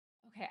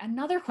Okay,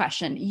 another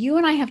question. You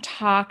and I have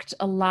talked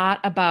a lot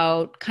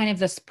about kind of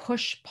this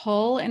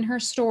push-pull in her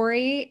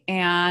story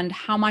and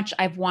how much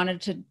I've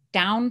wanted to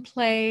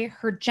downplay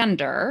her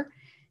gender,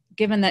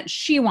 given that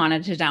she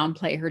wanted to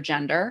downplay her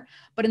gender.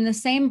 But in the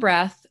same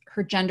breath,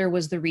 her gender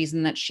was the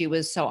reason that she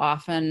was so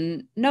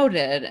often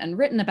noted and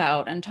written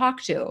about and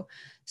talked to.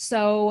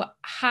 So,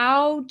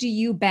 how do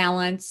you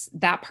balance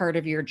that part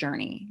of your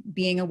journey,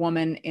 being a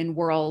woman in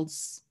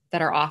worlds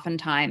that are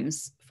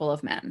oftentimes full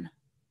of men?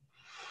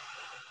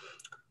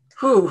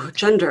 Whew,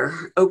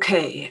 gender.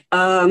 Okay.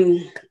 All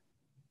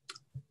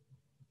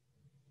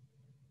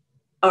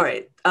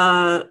right.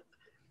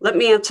 Let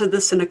me answer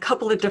this in a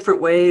couple of different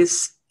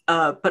ways,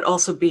 but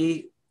also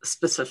be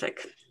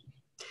specific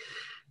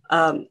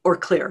or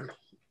clear.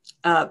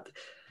 Uh,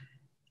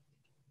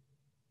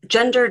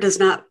 Gender does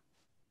not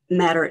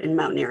matter in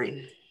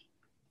mountaineering.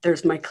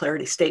 There's my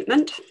clarity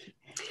statement.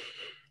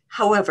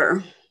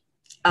 However,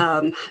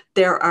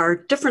 there are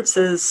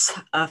differences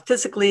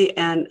physically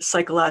and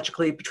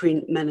psychologically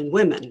between men and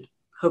women.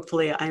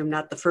 Hopefully, I am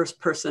not the first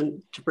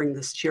person to bring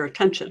this to your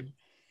attention.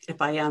 If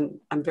I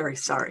am, I'm very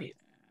sorry.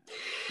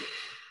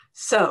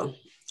 So,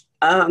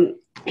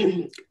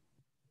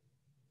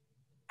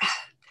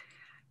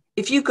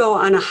 if you go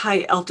on a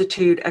high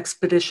altitude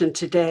expedition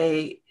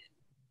today,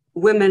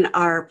 women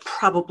are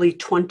probably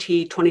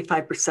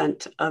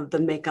 20–25% of the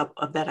makeup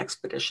of that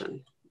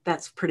expedition.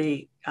 That's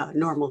pretty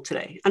normal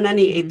today on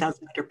any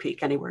 8,000 meter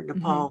peak anywhere,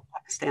 Nepal,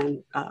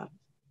 Pakistan,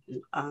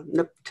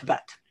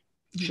 Tibet.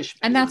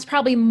 And that's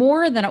probably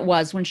more than it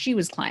was when she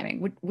was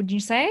climbing. Would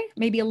you say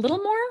maybe a little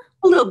more?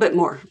 A little bit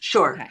more,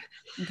 sure.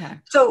 Okay.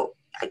 So,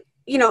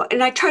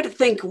 and I try to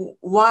think,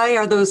 why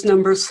are those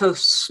numbers so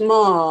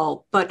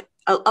small? But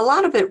a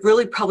lot of it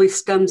really probably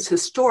stems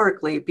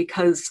historically,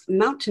 because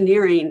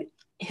mountaineering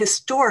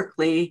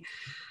historically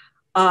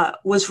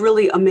was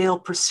really a male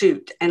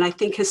pursuit. And I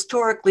think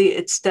historically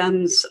it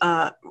stems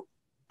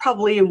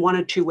probably in one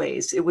of two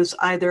ways. It was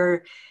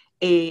either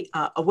a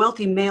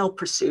wealthy male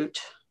pursuit,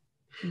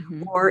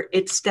 or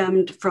it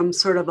stemmed from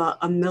sort of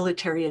a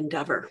military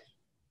endeavor.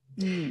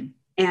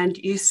 And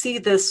you see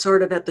this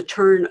sort of at the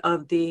turn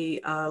of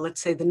the, let's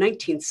say, the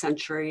 19th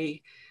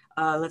century,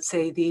 let's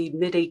say the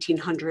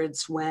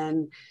mid-1800s,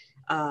 when,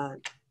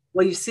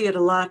 well, you see it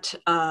a lot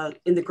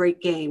in the Great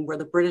Game, where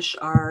the British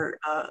are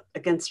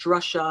against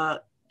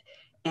Russia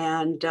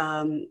and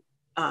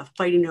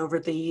fighting over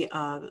the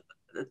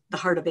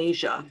heart of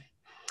Asia.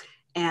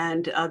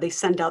 And they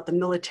send out the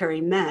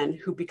military men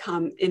who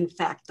become, in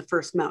fact, the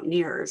first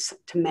mountaineers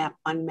to map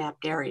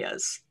unmapped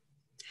areas.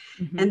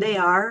 And they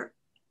are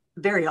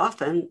very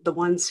often the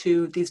ones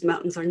who these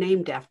mountains are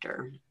named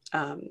after.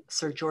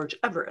 Sir George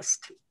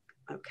Everest,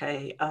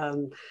 okay.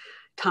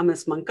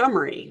 Thomas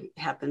Montgomery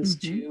happens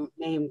to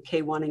name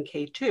K1 and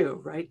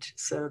K2, right?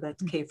 So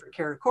that's K for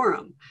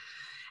Karakoram.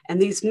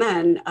 And these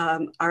men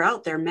are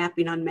out there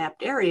mapping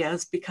unmapped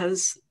areas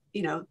because,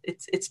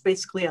 it's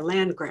basically a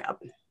land grab,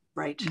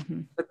 right?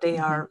 But they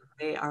are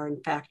in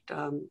fact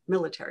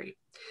military.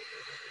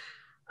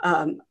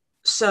 And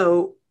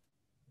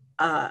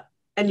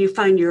you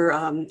find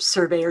your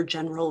surveyor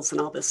generals and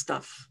all this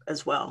stuff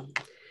as well.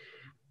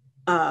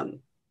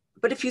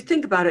 But if you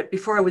think about it,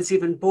 before I was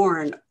even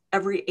born,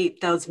 every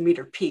 8,000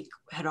 meter peak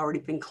had already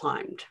been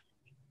climbed.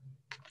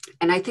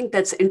 And I think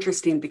that's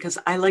interesting because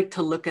I like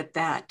to look at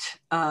that.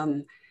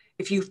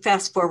 If you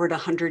fast forward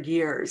 100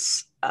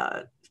 years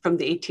from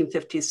the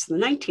 1850s to the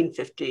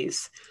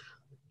 1950s,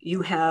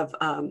 you have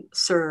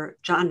Sir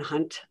John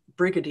Hunt,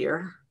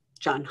 Brigadier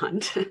John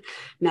Hunt,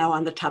 now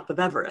on the top of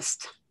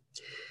Everest.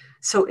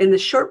 So in the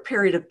short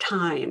period of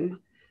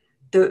time,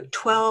 the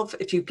 12,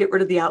 if you get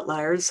rid of the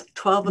outliers,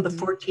 12 of the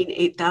 14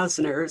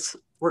 8,000ers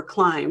were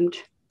climbed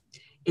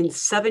in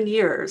 7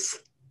 years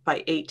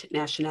by 8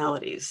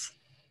 nationalities.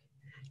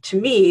 To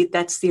me,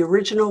 that's the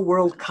original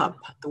World Cup,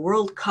 the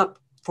World Cup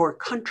for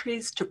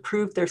countries to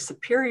prove their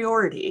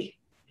superiority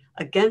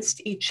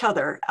against each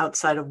other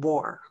outside of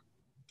war.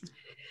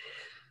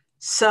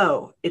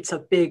 So it's a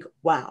big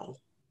wow.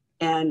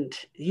 And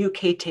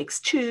UK takes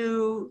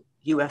 2,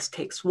 US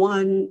takes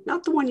 1,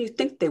 not the one you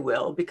think they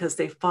will, because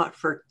they fought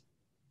for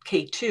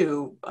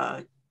K2.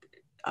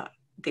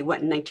 They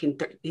went in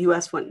the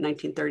US went in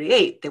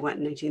 1938, they went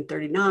in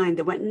 1939,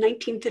 they went in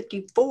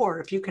 1954,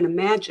 if you can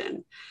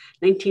imagine.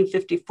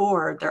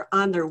 1954, they're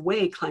on their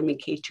way climbing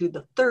K2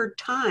 the 3rd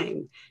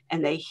time,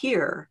 and they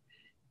hear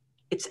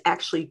it's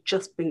actually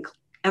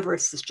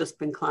Everest has just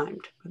been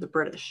climbed by the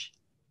British.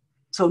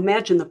 So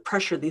imagine the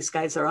pressure these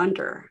guys are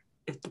under.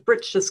 If the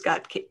Brits just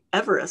got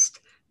Everest,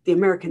 the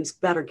Americans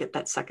better get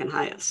that second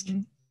highest.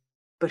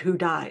 But who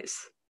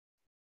dies?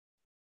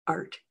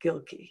 Art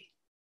Gilkey.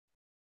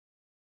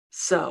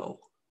 So,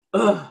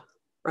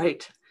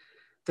 right?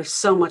 There's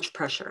so much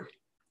pressure.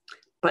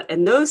 But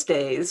in those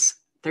days,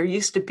 there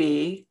used to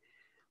be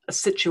a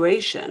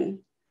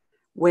situation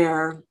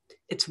where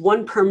it's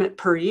 1 permit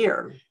per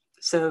year.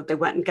 So they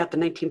went and got the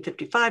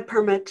 1955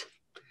 permit,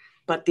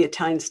 but the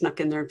Italians snuck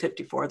in there in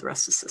 54. The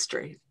rest is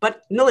history.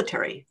 But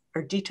military,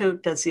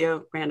 Ardito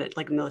Desio ran it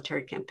like a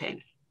military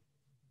campaign.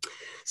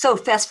 So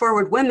fast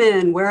forward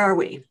women, where are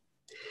we?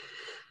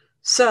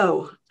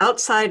 So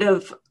outside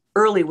of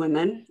early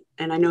women,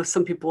 and I know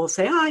some people will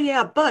say, oh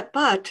yeah,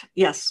 but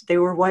yes, they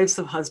were wives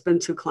of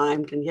husbands who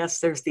climbed. And yes,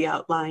 there's the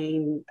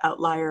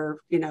outlier,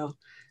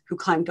 who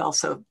climbed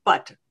also.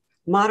 But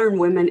modern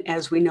women,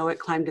 as we know it,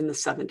 climbed in the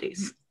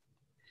 70s.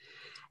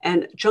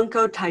 And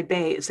Junko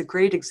Taibei is a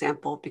great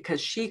example because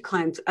she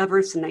climbed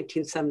Everest in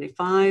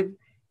 1975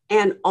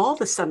 and all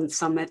the 7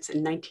 summits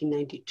in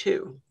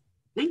 1992.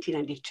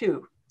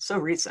 1992, so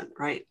recent,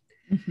 right?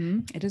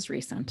 It is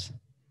recent.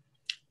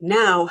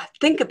 Now,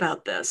 think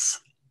about this.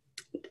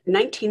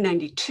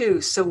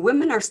 1992, so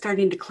women are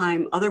starting to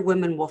climb, other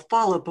women will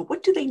follow, but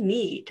what do they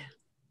need?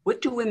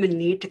 What do women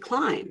need to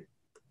climb?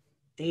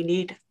 They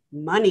need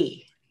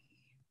money,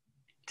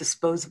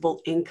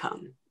 disposable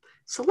income.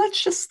 So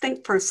let's just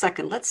think for a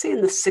second. Let's say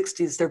in the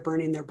 60s, they're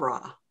burning their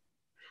bra.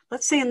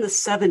 Let's say in the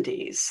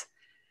 70s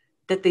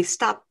that they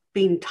stop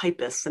being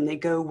typists and they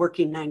go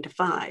working 9 to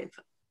 5.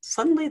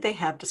 Suddenly they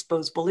have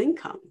disposable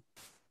income.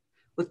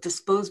 With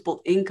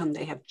disposable income,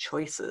 they have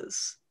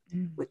choices.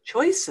 With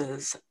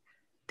choices,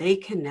 they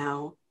can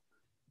now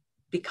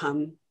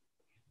become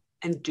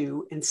and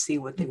do and see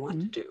what they want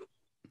to do.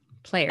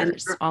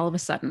 Players, all of a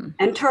sudden.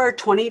 Enter our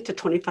 20 to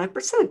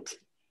 25%.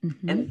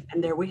 And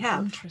there we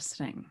have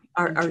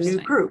our new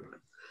group.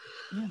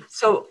 Yeah.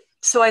 So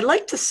I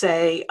like to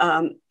say,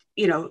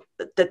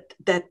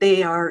 that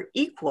they are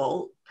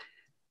equal.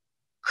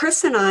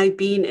 Chris and I,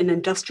 being in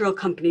industrial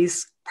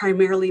companies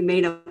primarily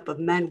made up of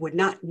men, would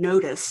not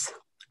notice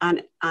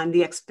on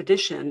the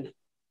expedition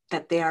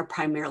that they are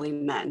primarily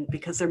men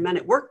because they're men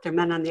at work, they're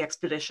men on the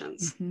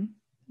expeditions.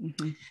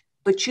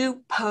 But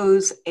you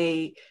pose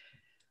a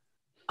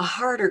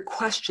harder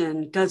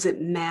question, does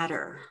it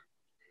matter?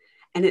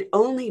 And it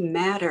only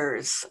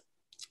matters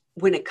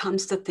when it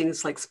comes to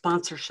things like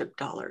sponsorship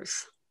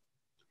dollars.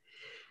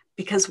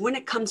 Because when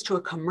it comes to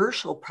a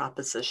commercial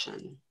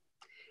proposition,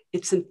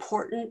 it's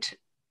important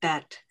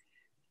that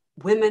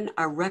women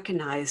are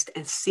recognized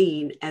and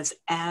seen as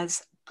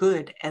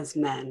good as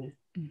men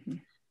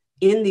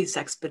in these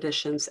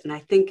expeditions. And I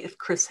think if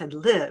Chris had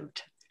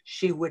lived,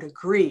 she would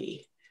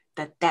agree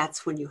that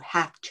that's when you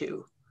have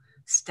to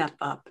step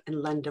up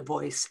and lend a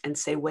voice and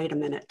say, wait a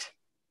minute.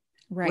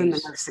 Women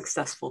are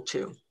successful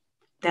too.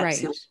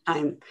 That's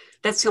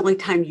the only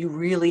time you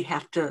really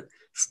have to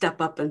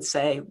step up and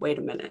say, wait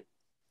a minute.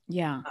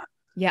 Yeah.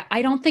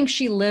 I don't think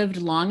she lived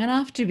long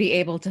enough to be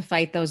able to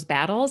fight those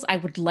battles. I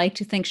would like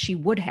to think she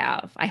would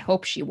have. I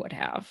hope she would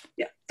have.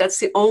 Yeah. That's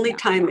the only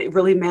time it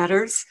really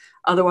matters.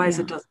 Otherwise,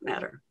 it doesn't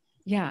matter.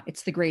 Yeah.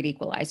 It's the great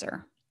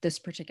equalizer, this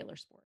particular sport.